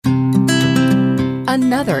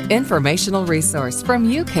another informational resource from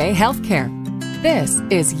UK Healthcare. This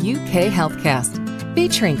is UK Healthcast,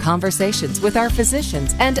 featuring conversations with our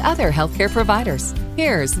physicians and other healthcare providers.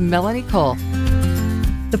 Here's Melanie Cole.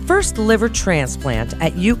 The first liver transplant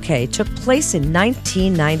at UK took place in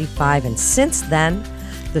 1995, and since then,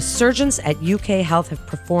 the surgeons at UK Health have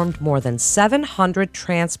performed more than 700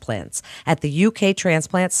 transplants at the UK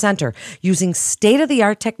Transplant Centre using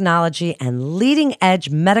state-of-the-art technology and leading-edge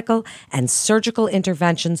medical and surgical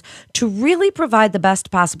interventions to really provide the best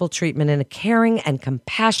possible treatment in a caring and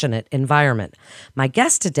compassionate environment. My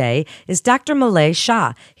guest today is Dr. Malay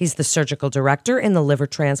Shah. He's the surgical director in the liver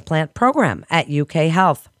transplant program at UK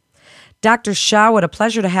Health. Dr. Shah, what a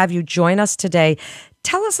pleasure to have you join us today.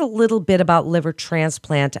 Tell us a little bit about liver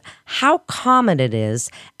transplant, how common it is,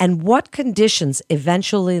 and what conditions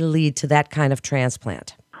eventually lead to that kind of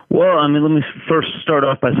transplant. Well, let me first start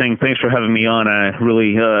off by saying thanks for having me on. I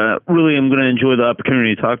really am going to enjoy the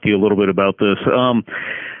opportunity to talk to you a little bit about this. So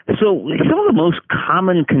some of the most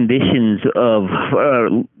common conditions of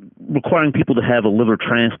requiring people to have a liver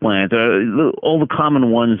transplant, all the common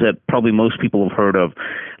ones that probably most people have heard of,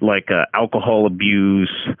 like alcohol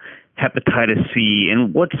abuse, hepatitis C,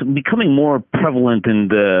 and what's becoming more prevalent in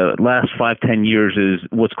the last 5-10 years is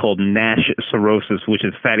what's called NASH cirrhosis, which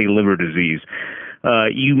is fatty liver disease.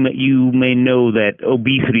 You may know that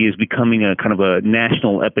obesity is becoming a kind of a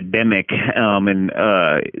national epidemic, and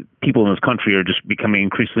people in this country are just becoming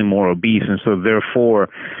increasingly more obese, and so therefore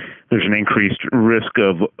there's an increased risk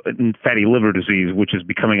of fatty liver disease, which is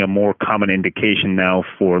becoming a more common indication now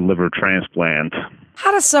for liver transplant.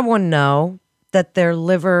 How does someone know that their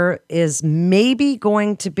liver is maybe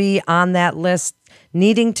going to be on that list,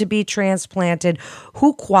 needing to be transplanted?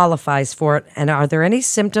 Who qualifies for it? And are there any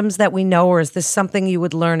symptoms that we know, or is this something you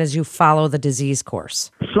would learn as you follow the disease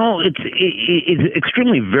course? So it's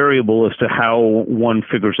extremely variable as to how one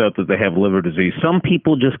figures out that they have liver disease. Some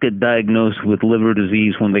people just get diagnosed with liver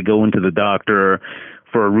disease when they go into the doctor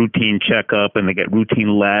for a routine checkup, and they get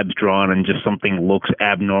routine labs drawn, and just something looks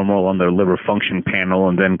abnormal on their liver function panel,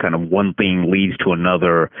 and then kind of one thing leads to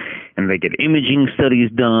another, and they get imaging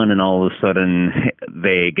studies done, and all of a sudden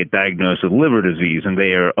they get diagnosed with liver disease, and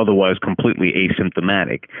they are otherwise completely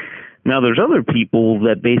asymptomatic. Now, there's other people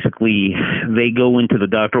that basically they go into the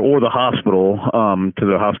doctor or the hospital, to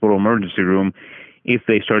the hospital emergency room, if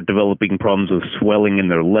they start developing problems with swelling in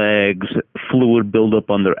their legs, fluid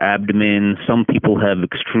buildup on their abdomen. Some people have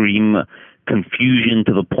extreme confusion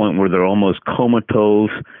to the point where they're almost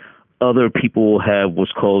comatose. Other people have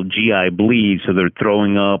what's called GI bleed, so they're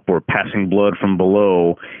throwing up or passing blood from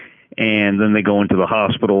below. And then they go into the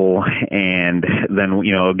hospital, and then,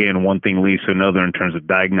 again, one thing leads to another in terms of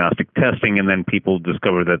diagnostic testing, and then people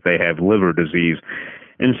discover that they have liver disease.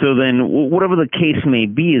 And so then whatever the case may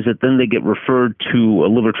be is that then they get referred to a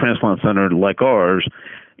liver transplant center like ours,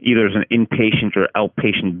 either as an inpatient or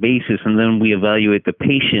outpatient basis, and then we evaluate the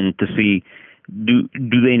patient to see do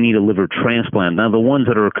they need a liver transplant. Now, the ones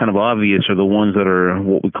that are kind of obvious are the ones that are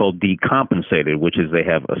what we call decompensated, which is they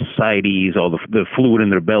have ascites, all the fluid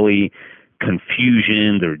in their belly,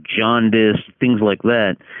 confusion, they're jaundiced, things like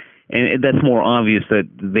that. And that's more obvious that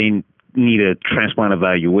they need a transplant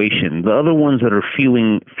evaluation. The other ones that are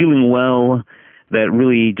feeling well, that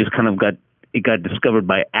really just kind of got discovered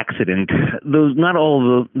by accident, those not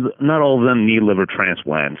all of them need liver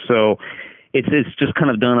transplant. So it's just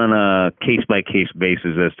kind of done on a case by case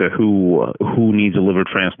basis as to who needs a liver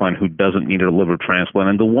transplant, who doesn't need a liver transplant.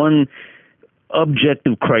 And the one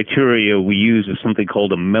objective criteria we use is something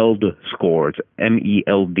called a MELD score. It's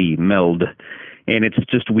MELD, MELD. And it's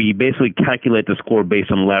just, we basically calculate the score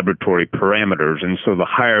based on laboratory parameters. And so the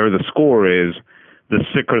higher the score is, the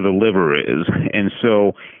sicker the liver is. And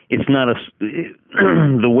so it's not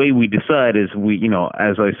the way we decide is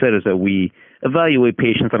as I said, is that we evaluate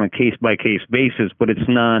patients on a case by case basis, but it's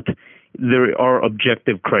not, there are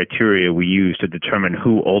objective criteria we use to determine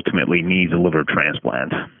who ultimately needs a liver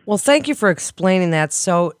transplant. Well, thank you for explaining that.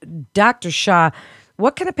 So, Dr. Shah,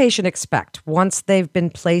 what can a patient expect once they've been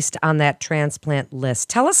placed on that transplant list?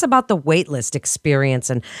 Tell us about the wait list experience,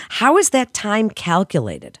 and how is that time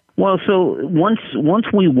calculated? Well, so once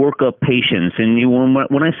we work up patients, and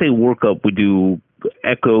when I say work up, we do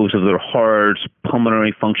echoes of their hearts,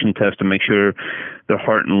 pulmonary function tests to make sure their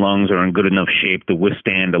heart and lungs are in good enough shape to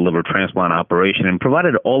withstand a liver transplant operation. And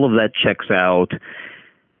provided all of that checks out,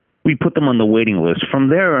 we put them on the waiting list. From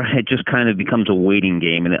there, it just kind of becomes a waiting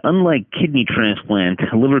game. And unlike kidney transplant,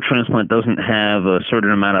 liver transplant doesn't have a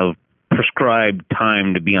certain amount of prescribed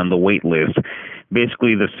time to be on the wait list.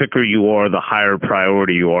 Basically, the sicker you are, the higher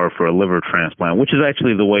priority you are for a liver transplant, which is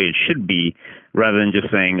actually the way it should be. rather than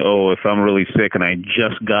just saying, oh, if I'm really sick and I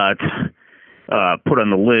just got put on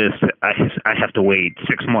the list, I have to wait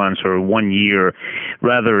 6 months or 1 year.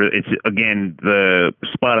 Rather, it's, again, the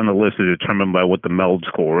spot on the list is determined by what the MELD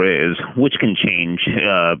score is, which can change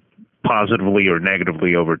positively or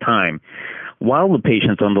negatively over time. While the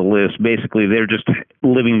patient's on the list, basically they're just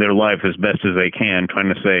living their life as best as they can,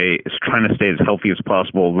 trying to stay as healthy as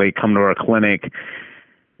possible. They come to our clinic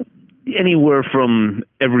anywhere from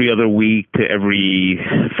every other week to every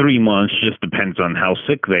 3 months, just depends on how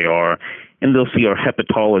sick they are. And they'll see our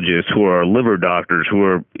hepatologists, who are liver doctors, who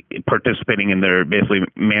are participating in their, basically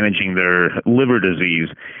managing their liver disease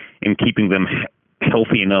and keeping them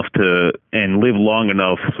healthy enough to and live long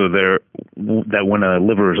enough so that when a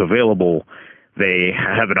liver is available, they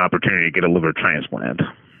have an opportunity to get a liver transplant.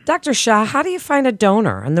 Dr. Shah, how do you find a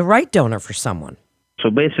donor and the right donor for someone? So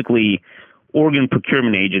basically, organ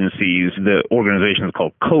procurement agencies, the organization is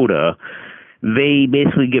called CODA, they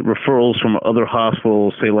basically get referrals from other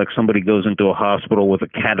hospitals. Say like somebody goes into a hospital with a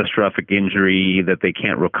catastrophic injury that they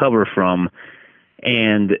can't recover from,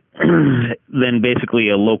 and then basically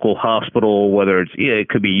a local hospital, whether it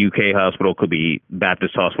could be UK hospital, could be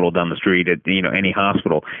Baptist hospital down the street, at any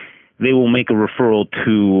hospital, they will make a referral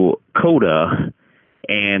to CODA,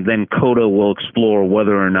 and then CODA will explore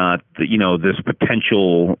whether or not this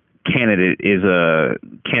potential candidate is a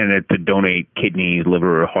candidate to donate kidneys,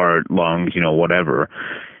 liver, heart, lungs, whatever.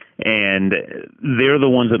 And they're the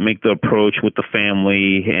ones that make the approach with the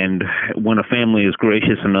family. And when a family is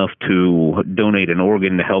gracious enough to donate an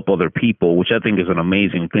organ to help other people, which I think is an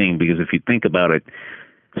amazing thing, because if you think about it,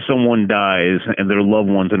 someone dies and their loved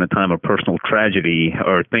ones in a time of personal tragedy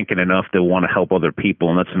are thinking enough to want to help other people,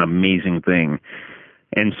 and that's an amazing thing.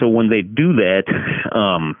 And so when they do that,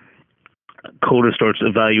 CODA starts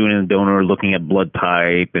evaluating the donor, looking at blood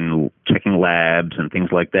type and checking labs and things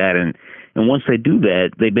like that. And once they do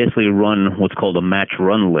that, they basically run what's called a match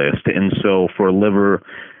run list. And so for a liver,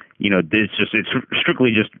 it's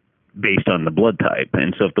strictly just based on the blood type.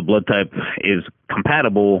 And so if the blood type is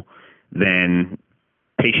compatible, then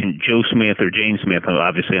patient Joe Smith or Jane Smith,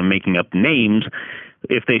 obviously I'm making up names,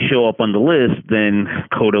 if they show up on the list, then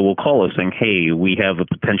CODA will call us saying, hey, we have a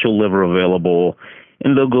potential liver available.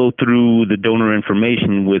 And they'll go through the donor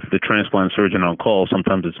information with the transplant surgeon on call.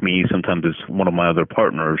 Sometimes it's me, sometimes it's one of my other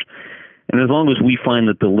partners. And as long as we find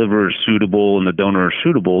that the liver is suitable and the donor is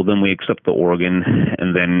suitable, then we accept the organ.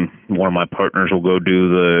 And then one of my partners will go do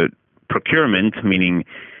the procurement, meaning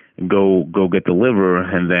go get the liver,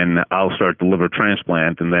 and then I'll start the liver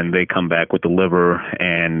transplant. And then they come back with the liver,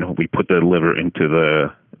 and we put the liver into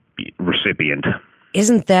the recipient.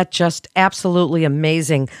 Isn't that just absolutely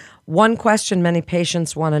amazing? One question many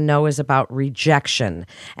patients want to know is about rejection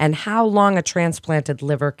and how long a transplanted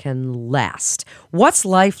liver can last. What's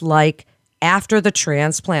life like after the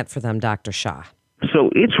transplant for them, Dr. Shah?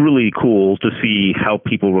 So it's really cool to see how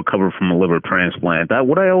people recover from a liver transplant.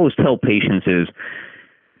 What I always tell patients is,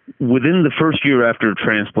 within the first year after a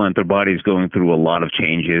transplant, their body's going through a lot of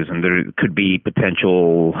changes, and there could be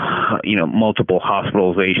potential, multiple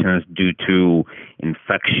hospitalizations due to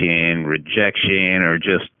infection, rejection, or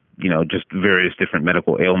just various different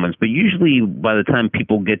medical ailments. But usually by the time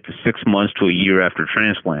people get to 6 months to a year after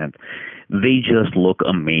transplant, they just look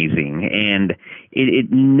amazing. And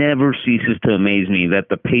it never ceases to amaze me that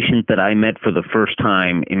the patient that I met for the first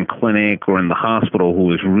time in clinic or in the hospital who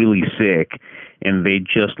was really sick and they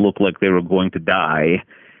just looked like they were going to die,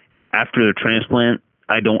 after their transplant,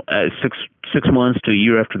 I don't, 6 months to a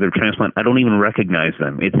year after their transplant, I don't even recognize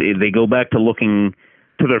them. They go back to looking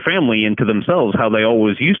to their family and to themselves how they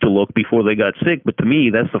always used to look before they got sick. But to me,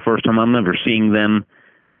 that's the first time I'm ever seeing them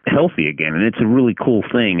healthy again. And it's a really cool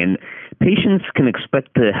thing. And patients can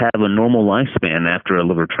expect to have a normal lifespan after a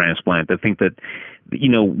liver transplant. I think that,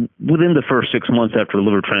 within the first 6 months after a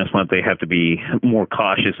liver transplant, they have to be more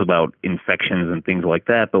cautious about infections and things like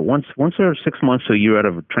that. But once they're 6 months to a year out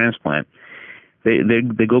of a transplant,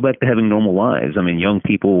 they go back to having normal lives. I mean, young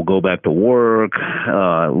people will go back to work.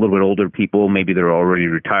 A little bit older people, maybe they're already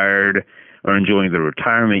retired, are enjoying their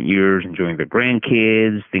retirement years, enjoying their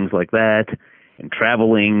grandkids, things like that, and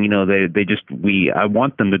traveling. I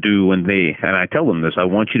want them to do, and I tell them this, I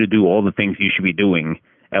want you to do all the things you should be doing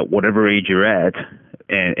at whatever age you're at,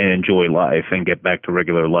 and enjoy life and get back to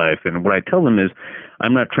regular life. And what I tell them is,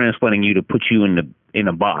 I'm not transplanting you to put you in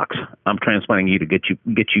a box. I'm transplanting you to get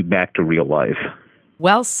you back to real life.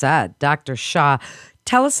 Well said, Dr. Shah.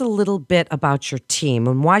 Tell us a little bit about your team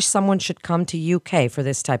and why someone should come to UK for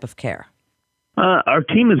this type of care. Our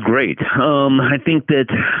team is great. I think that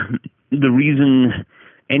the reason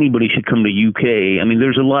anybody should come to UK. I mean,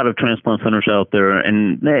 there's a lot of transplant centers out there,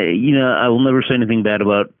 and I will never say anything bad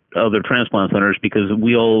about other transplant centers because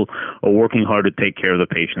we all are working hard to take care of the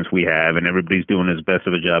patients we have, and everybody's doing as best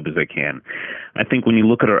of a job as they can. I think when you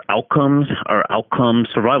look at our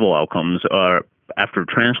survival outcomes are after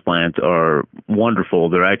transplant are wonderful.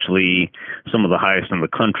 They're actually some of the highest in the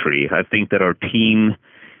country. I think that our team,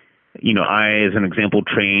 I, as an example,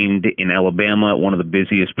 trained in Alabama at one of the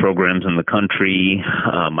busiest programs in the country.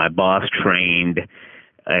 My boss trained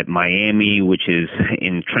at Miami, which is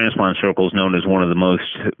in transplant circles known as one of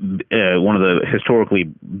the historically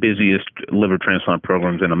busiest liver transplant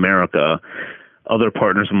programs in America. Other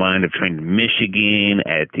partners of mine have trained in Michigan,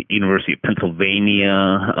 at the University of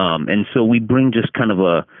Pennsylvania, and so we bring just kind of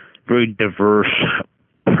a very diverse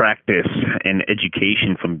practice and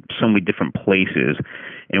education from so many different places,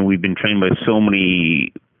 and we've been trained by so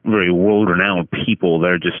many very world-renowned people that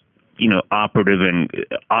are just operative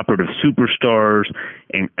superstars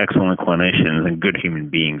and excellent clinicians and good human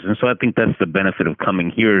beings. And so I think that's the benefit of coming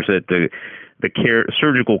here, is that the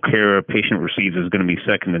surgical care a patient receives is going to be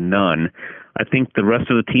second to none. I think the rest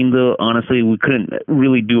of the team, though, honestly, we couldn't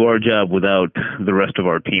really do our job without the rest of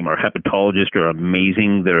our team. Our hepatologists are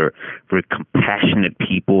amazing. They're very compassionate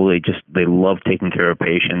people. They love taking care of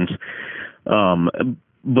patients.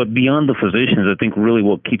 But beyond the physicians, I think really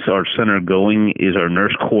what keeps our center going is our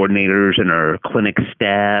nurse coordinators and our clinic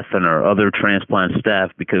staff and our other transplant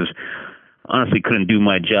staff, because honestly couldn't do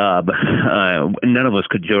my job. None of us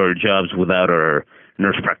could do our jobs without our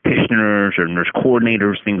nurse practitioners or nurse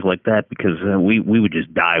coordinators, things like that, because we would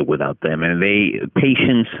just die without them. And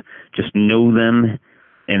patients just know them,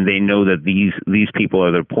 and they know that these people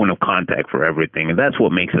are their point of contact for everything. And that's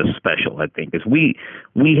what makes us special, I think, is we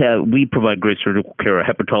provide great surgical care. Our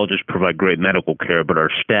hepatologists provide great medical care, but our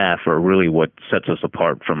staff are really what sets us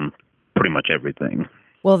apart from pretty much everything.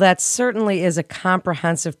 Well, that certainly is a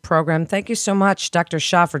comprehensive program. Thank you so much, Dr.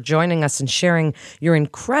 Shah, for joining us and sharing your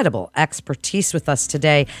incredible expertise with us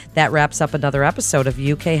today. That wraps up another episode of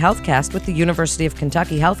UK HealthCast with the University of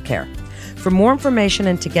Kentucky Healthcare. For more information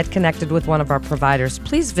and to get connected with one of our providers,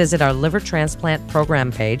 please visit our liver transplant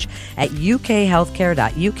program page at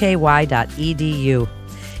ukhealthcare.uky.edu.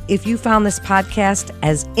 If you found this podcast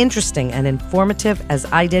as interesting and informative as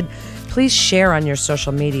I did, please share on your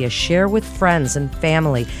social media, share with friends and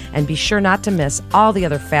family, and be sure not to miss all the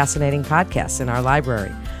other fascinating podcasts in our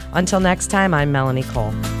library. Until next time, I'm Melanie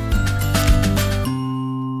Cole.